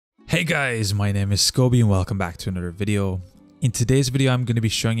Hey guys, my name is Scoby and welcome back to another video. In today's video, I'm going to be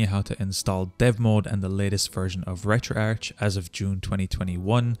showing you how to install dev mode and the latest version of Retroarch as of June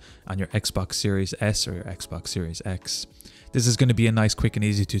 2021 on your Xbox Series S or your Xbox Series X. This is going to be a nice, quick and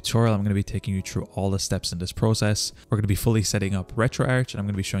easy tutorial. I'm going to be taking you through all the steps in this process. We're going to be fully setting up Retroarch and I'm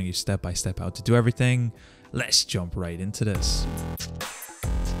going to be showing you step by step how to do everything. Let's jump right into this.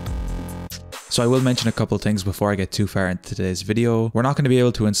 So I will mention a couple things before I get too far into today's video. We're not going to be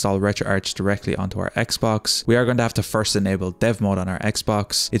able to install Retroarch directly onto our Xbox. We are going to have to first enable dev mode on our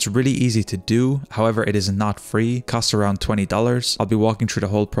Xbox. It's really easy to do. However, it is not free. It costs around $20. I'll be walking through the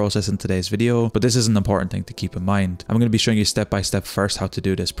whole process in today's video, but this is an important thing to keep in mind. I'm going to be showing you step by step first how to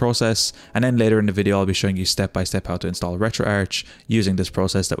do this process, and then later in the video I'll be showing you step by step how to install Retroarch using this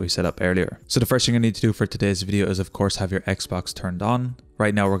process that we set up earlier. So the first thing you need to do for today's video is of course have your Xbox turned on.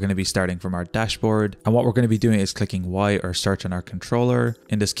 Right now we're going to be starting from our dashboard, and what we're going to be doing is clicking Y or search on our controller.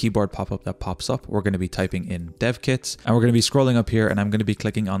 In this keyboard pop-up that pops up, we're going to be typing in dev kit, and we're going to be scrolling up here, and I'm going to be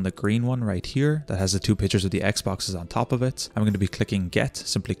clicking on the green one right here that has the two pictures of the Xboxes on top of it. I'm going to be clicking get,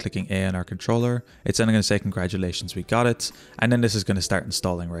 simply clicking A on our controller. It's then going to say congratulations, we got it, and then this is going to start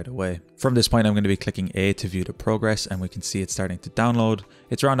installing right away. From this point I'm going to be clicking A to view the progress, and we can see it's starting to download.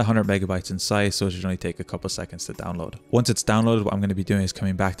 It's around 100 megabytes in size, so it should only take a couple seconds to download. Once it's downloaded, what I'm going to be doing is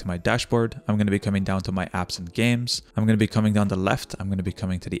coming back to my dashboard. I'm going to be coming down to my apps and games. I'm going to be coming down the left. I'm going to be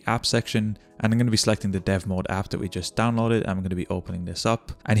coming to the app section, and I'm going to be selecting the dev mode app that we just downloaded. I'm going to be opening this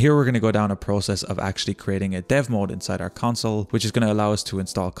up, and here we're going to go down a process of actually creating a dev mode inside our console, which is going to allow us to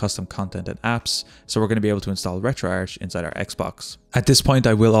install custom content and apps. So we're going to be able to install Retroarch inside our Xbox. At this point,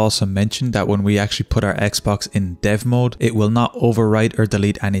 I will also mention that when we actually put our Xbox in dev mode, it will not overwrite or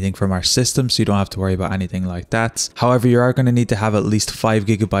delete anything from our system, so you don't have to worry about anything like that. However, you are going to need to have at least 5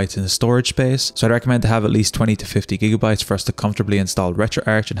 gigabytes in storage space, so I'd recommend to have at least 20 to 50 gigabytes for us to comfortably install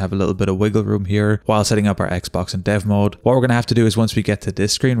Retroarch and have a little bit of wiggle room here while setting up our Xbox in dev mode. What we're going to have to do is once we get to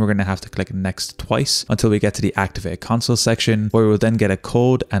this screen, we're going to have to click next twice until we get to the activate console section, where we will then get a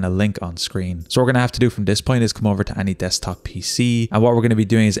code and a link on screen. So what we're going to have to do from this point is come over to any desktop PC, and what we're going to be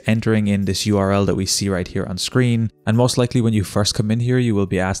doing is entering in this URL that we see right here on screen. And most likely when you first come in here, you will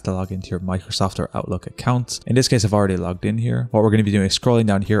be asked to log into your Microsoft or Outlook account. In this case, I've already logged in here. What we're going to be doing is scrolling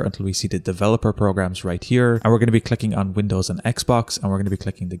down here until we see the developer programs right here, and we're going to be clicking on Windows and Xbox, and we're going to be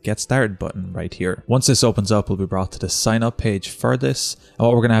clicking the get started button right here. Once this opens up, we'll be brought to the sign up page for this, and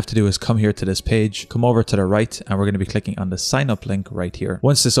what we're going to have to do is come here to this page, come over to the right, and we're going to be clicking on the sign up link right here.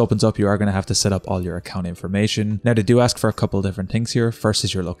 Once this opens up, you are going to have to set up all your account information. Now they do ask for a couple of different things here. First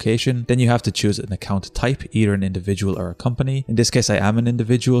is your location, then you have to choose an account type, either an individual or a company. In this case I am an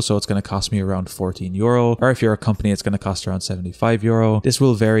individual, so it's going to cost me around €14, or if you're a company it's going to cost around €75. This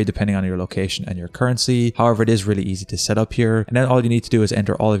will vary depending on your location and your currency. However, it is really easy to set up here, and then all you need to do is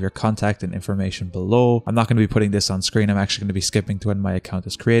enter all of your contact and information below. I'm not going to be putting this on screen. I'm actually going to be skipping to when my account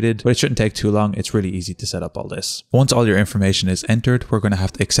is created, but it shouldn't take too long. It's really easy to set up all this. Once all your information is entered, we're going to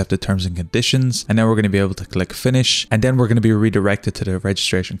have to accept the terms and conditions, and then we're going to be able to click finish, and then we're going to be redirected to the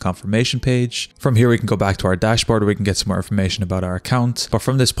registration confirmation page. From here we can go back to our dashboard where we can get some more information about our account, but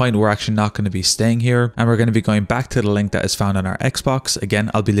from this point we're actually not going to be staying here, and we're going to be going back to the link that is found on our Xbox.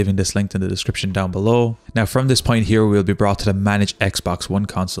 Again, I'll be leaving this linked in the description down below. Now from this point here we'll be brought to the manage Xbox One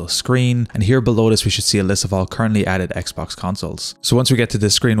console screen, and here below this we should see a list of all currently added Xbox consoles. So once we get to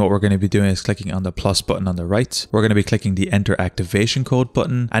this screen, what we're going to be doing is clicking on the plus button on the right. We're going to be clicking the enter activation code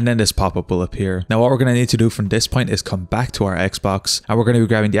button, and then this pop-up will appear. Now what we're going to need to do from this point is come back to our Xbox, and we're going to be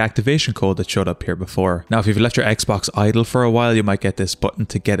grabbing the activation code that showed up here before. Now if you've left your Xbox idle for a while, you might get this button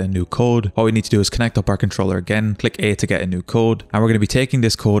to get a new code. What we need to do is connect up our controller again, click A to get a new code, and we're going to be taking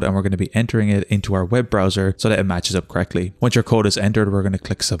this code and we're going to be entering it into our web browser so that it matches up correctly. Once your code is entered, we're going to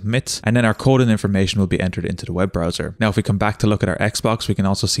click submit, and then our code and information will be entered into the web browser. Now if we come back to look at our Xbox, we can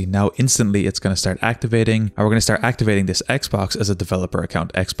also see now instantly it's going to start activating, and we're going to start activating this Xbox as a developer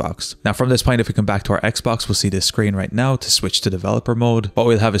account Xbox. Now from this point, if we come back to our Xbox, we'll see this screen right now to switch to developer mode. What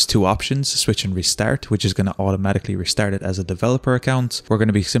we'll have is two options, switch and restart, which is going to automatically restart it as a developer account. We're going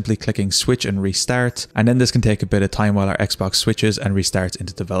to be simply clicking switch and restart, and then this can take a bit of time while our Xbox switches and restarts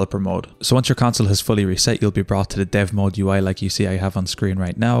into developer mode. So once your console has fully reset, you'll be brought to the dev mode UI like you see I have on screen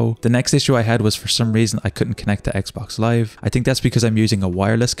right now. The next issue I had was for some reason I couldn't connect to Xbox Live. I think that's because I'm using a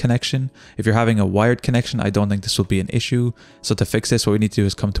wireless connection. If you're having a wired connection, I don't think this will be an issue. So to fix this, what we need to do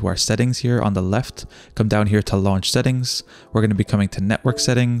is come to our settings here on the left, come down here to launch settings. We're going to be coming to network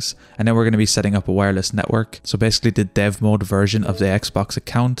settings, and then we're going to be setting up a wireless network. So basically the dev mode version of the Xbox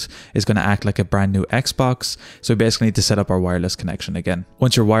account is going to act like a brand new Xbox. So we basically need to set up our wireless connection again.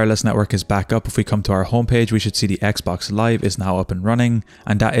 Once your wireless network is back up, if we come to our homepage, we should see the Xbox Live is now up and running,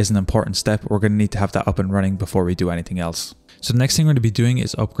 and that is an important step. We're going to need to have that up and running before we do anything else. So the next thing we're going to be doing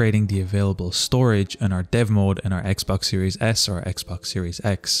is upgrading the available storage in our dev mode in our Xbox Series S or Xbox Series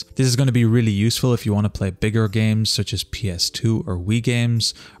X. This is going to be really useful if you want to play bigger games such as PS2 or Wii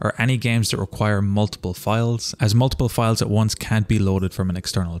games, or any games that require multiple files, as multiple files at once can't be loaded from an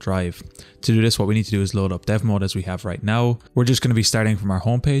external drive. To do this, what we need to do is load up dev mode as we have right now. We're just going to be starting from our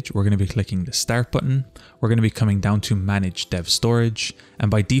homepage. We're going to be clicking the start button. We're going to be coming down to manage dev storage, and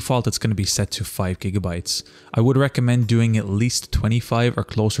by default it's going to be set to 5 GB. I would recommend doing at least 25 or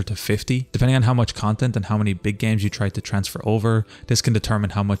closer to 50, depending on how much content and how many big games you try to transfer over. This can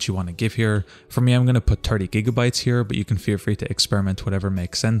determine how much you want to give here. For me, I'm going to put 30 GB here, but you can feel free to experiment whatever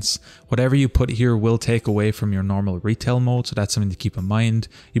makes sense. Whatever you put here will take away from your normal retail mode, so that's something to keep in mind.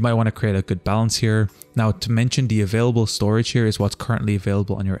 You might want to create a good balance here. Now, to mention, the available storage here is what's currently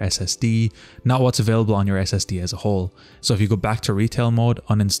available on your SSD, not what's available on your SSD as a whole. So if you go back to retail mode,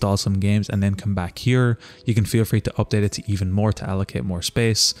 uninstall some games, and then come back here, you can feel free to update it to even more to allocate more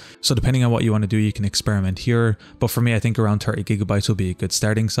space. So depending on what you want to do, you can experiment here. But for me, I think around 30 GB will be a good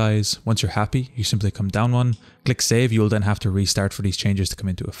starting size. Once you're happy, you simply come down one, click save. You will then have to restart for these changes to come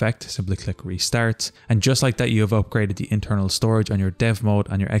into effect. Simply click restart. And just like that, you have upgraded the internal storage on your dev mode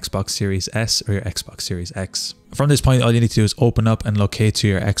on your Xbox Series S or your Xbox Series X. From this point, all you need to do is open up and locate to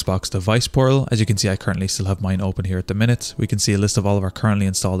your Xbox device portal. As you can see, I currently still have mine open here at the minute. We can see a list of all of our currently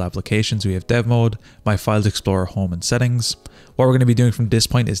installed applications. We have dev mode, my files explorer, home, and settings. What we're going to be doing from this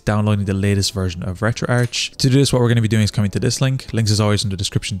point is downloading the latest version of Retroarch. To do this, what we're going to be doing is coming to this link. Links as always in the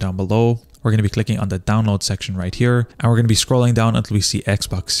description down below. We're going to be clicking on the download section right here, and we're going to be scrolling down until we see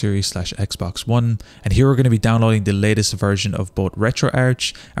Xbox Series / Xbox One. And here we're going to be downloading the latest version of both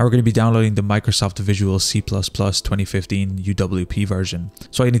Retroarch, and we're going to be downloading the Microsoft Visual C++ 2015 UWP version.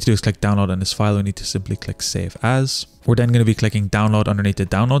 So all you need to do is click download on this file. We need to simply click save as. We're then going to be clicking download underneath the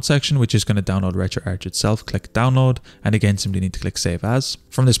download section, which is going to download Retroarch itself. Click download, and again, simply need to click save as.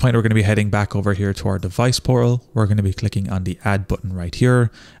 From this point, we're going to be heading back over here to our device portal. We're going to be clicking on the add button right here.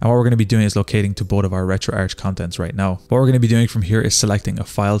 And what we're going to be doing is locating to both of our Retroarch contents right now. What we're going to be doing from here is selecting a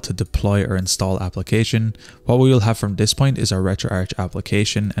file to deploy or install application. What we will have from this point is our Retroarch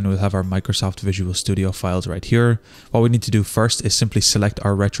application, and we'll have our Microsoft Visual Studio files right here. What we need to do first is simply select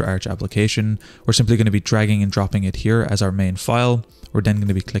our Retroarch application. We're simply going to be dragging and dropping it here as our main file. We're then going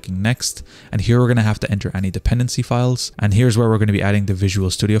to be clicking next, and here we're going to have to enter any dependency files, and here's where we're going to be adding the Visual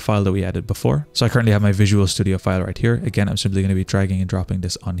Studio file that we added before. So I currently have my Visual Studio file right here. Again, I'm simply going to be dragging and dropping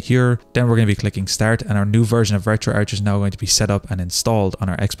this on here. Then we're going to be clicking start, and our new version of Retroarch is now going to be set up and installed on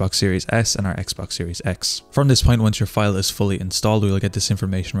our Xbox Series S and our Xbox Series X. From this point, once your file is fully installed, we will get this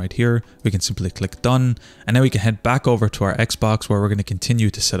information right here. We can simply click done, and then we can head back over to our Xbox where we're going to continue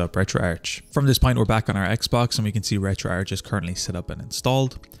to set up Retroarch. From this point, we're back on our Xbox, and we can see Retroarch is currently set up and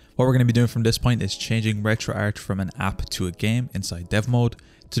installed. What we're going to be doing from this point is changing Retroarch from an app to a game inside dev mode.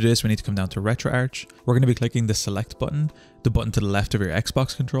 To do this, we need to come down to Retroarch. We're going to be clicking the select button, the button to the left of your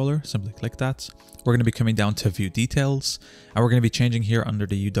Xbox controller. Simply click that. We're going to be coming down to view details, and we're going to be changing here under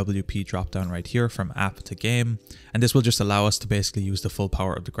the UWP dropdown right here from app to game. And this will just allow us to basically use the full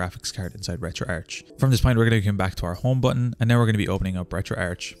power of the graphics card inside Retroarch. From this point, we're going to come back to our home button, and then we're going to be opening up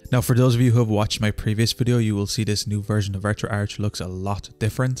Retroarch. Now, for those of you who have watched my previous video, you will see this new version of Retroarch looks a lot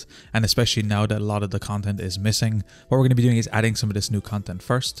different, and especially now that a lot of the content is missing. What we're going to be doing is adding some of this new content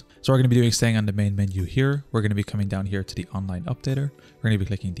first. So we're going to be doing staying on the main menu here. We're going to be coming down here to the online updater. We're going to be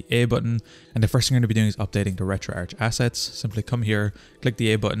clicking the A button, and the first thing we're going to be doing is updating the Retroarch assets. Simply come here, click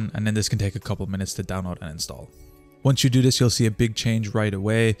the A button, and then this can take a couple minutes to download and install. Once you do this, you'll see a big change right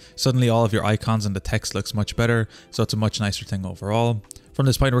away. Suddenly all of your icons and the text looks much better, so it's a much nicer thing overall. From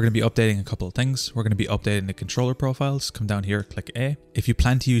this point, we're going to be updating a couple of things. We're going to be updating the controller profiles. Come down here, click A. If you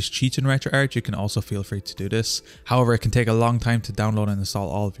plan to use cheats in Retroarch, you can also feel free to do this. However, it can take a long time to download and install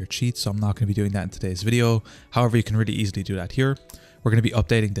all of your cheats, so I'm not going to be doing that in today's video. However, you can really easily do that here. We're going to be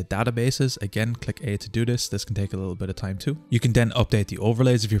updating the databases. Again, click A to do this. This can take a little bit of time too. You can then update the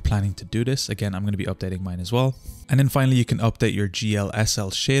overlays if you're planning to do this. Again, I'm going to be updating mine as well. And then finally, you can update your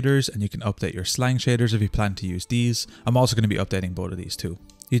GLSL shaders, and you can update your slang shaders if you plan to use these. I'm also going to be updating both of these too.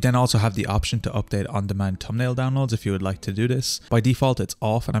 You then also have the option to update on-demand thumbnail downloads if you would like to do this. By default, it's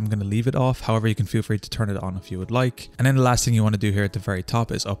off, and I'm going to leave it off. However, you can feel free to turn it on if you would like. And then the last thing you want to do here at the very top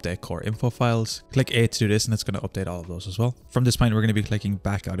is update core info files. Click A to do this, and it's going to update all of those as well. From this point, we're going to be clicking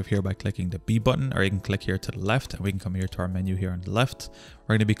back out of here by clicking the B button, or you can click here to the left, and we can come here to our menu here on the left.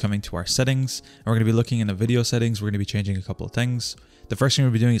 We're going to be coming to our settings, and we're going to be looking in the video settings. We're going to be changing a couple of things. The first thing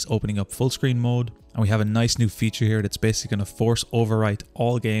we'll be doing is opening up full screen mode, and we have a nice new feature here that's basically going to force overwrite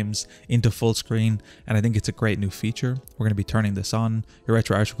all games into full screen, and I think it's a great new feature. We're going to be turning this on. Your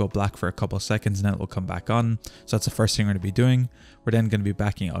Retroarch will go black for a couple of seconds and then it will come back on. So that's the first thing we're going to be doing. We're then going to be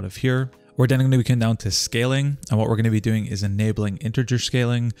backing out of here. We're then going to be coming down to scaling, and what we're going to be doing is enabling integer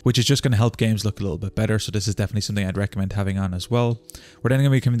scaling, which is just going to help games look a little bit better. So this is definitely something I'd recommend having on as well. We're then going to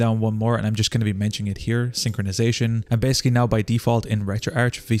be coming down one more, and I'm just going to be mentioning it here, synchronization. And basically now by default in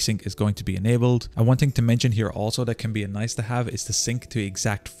Retroarch, VSync is going to be enabled. And one thing to mention here also that can be a nice to have is to sync to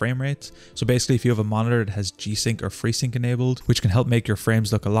exact frame rate. So basically if you have a monitor that has G-Sync or FreeSync enabled, which can help make your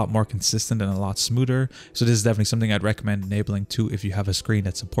frames look a lot more consistent and a lot smoother. So this is definitely something I'd recommend enabling too if you have a screen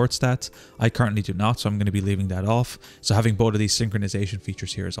that supports that. I currently do not, so I'm going to be leaving that off. So having both of these synchronization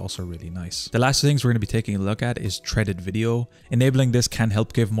features here is also really nice. The last things we're going to be taking a look at is threaded video. Enabling this can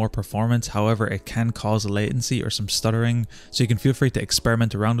help give more performance, however it can cause latency or some stuttering, so you can feel free to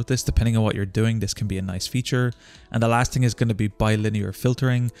experiment around with this depending on what you're doing. This can be a nice feature. And the last thing is going to be bilinear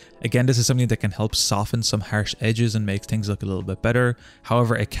filtering. Again, this is something that can help soften some harsh edges and make things look a little bit better.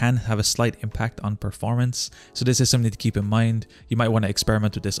 However, it can have a slight impact on performance, so this is something to keep in mind. You might want to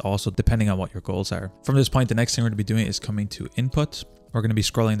experiment with this also depending on what your goals are. From this point, the next thing we're going to be doing is coming to input. We're going to be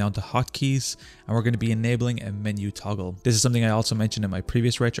scrolling down to hotkeys, and we're going to be enabling a menu toggle. This is something I also mentioned in my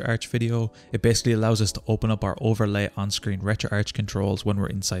previous Retroarch video. It basically allows us to open up our overlay on-screen Retroarch controls when we're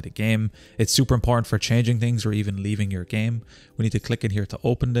inside a game. It's super important for changing things or even leaving your game. We need to click in here to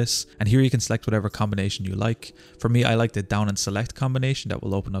open this, and here you can select whatever combination you like. For me, I like the down and select combination that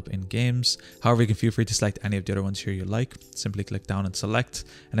will open up in games. However, you can feel free to select any of the other ones here you like. Simply click down and select,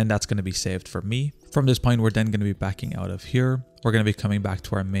 and then that's going to be saved for me. From this point, we're then going to be backing out of here. We're going to be coming back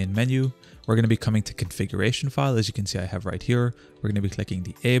to our main menu. We're going to be coming to configuration file. As you can see, I have right here. We're going to be clicking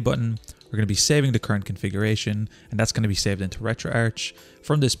the A button. We're going to be saving the current configuration, and that's going to be saved into Retroarch.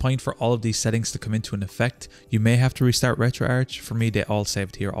 From this point, for all of these settings to come into an effect, you may have to restart Retroarch. For me, they all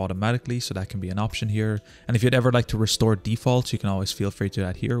saved here automatically, so that can be an option here. And if you'd ever like to restore defaults, you can always feel free to do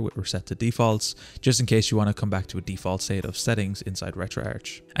that here with reset to defaults, just in case you want to come back to a default state of settings inside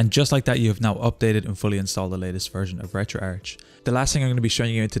Retroarch. And just like that, you have now updated and fully installed the latest version of Retroarch. The last thing I'm going to be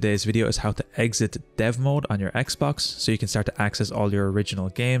showing you in today's video is how to exit dev mode on your Xbox, so you can start to access all your original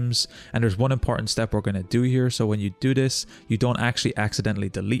games. And there's one important step we're going to do here. So when you do this, you don't actually accidentally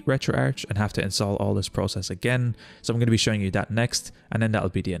delete Retroarch and have to install all this process again. So I'm going to be showing you that next, and then that'll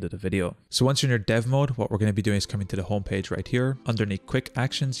be the end of the video. So once you're in your dev mode, what we're going to be doing is coming to the home page right here. Underneath quick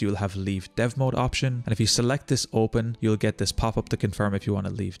actions, you'll have leave dev mode option. And if you select this open, you'll get this pop-up to confirm if you want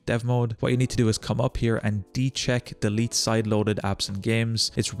to leave dev mode. What you need to do is come up here and decheck delete side-loaded apps and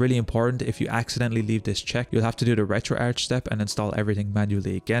games. It's really important. If you accidentally leave this check, you'll have to do the Retroarch step and install everything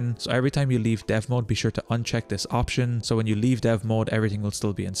manually again. So every time you leave dev mode, be sure to uncheck this option. So when you leave dev mode, everything will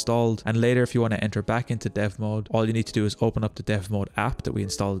still be installed. And later, if you want to enter back into dev mode, all you need to do is open up the dev mode app that we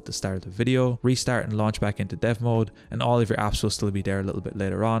installed at the start of the video, restart and launch back into dev mode, and all of your apps will still be there a little bit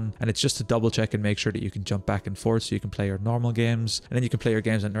later on. And it's just to double check and make sure that you can jump back and forth so you can play your normal games, and then you can play your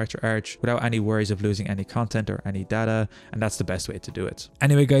games on Retroarch without any worries of losing any content or any data, and that's the best way to do it.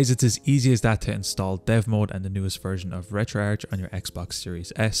 Anyway guys, it's as easy as that to install dev mode and the newest version of Retroarch on your Xbox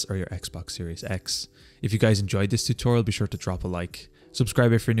Series S or your Xbox Series X. If you guys enjoyed this tutorial, be sure to drop a like.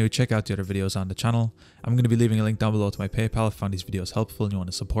 Subscribe if you're new, check out the other videos on the channel. I'm going to be leaving a link down below to my PayPal if you found these videos helpful and you want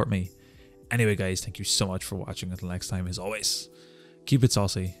to support me. Anyway guys, thank you so much for watching. Until next time, as always, keep it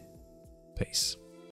saucy. Peace.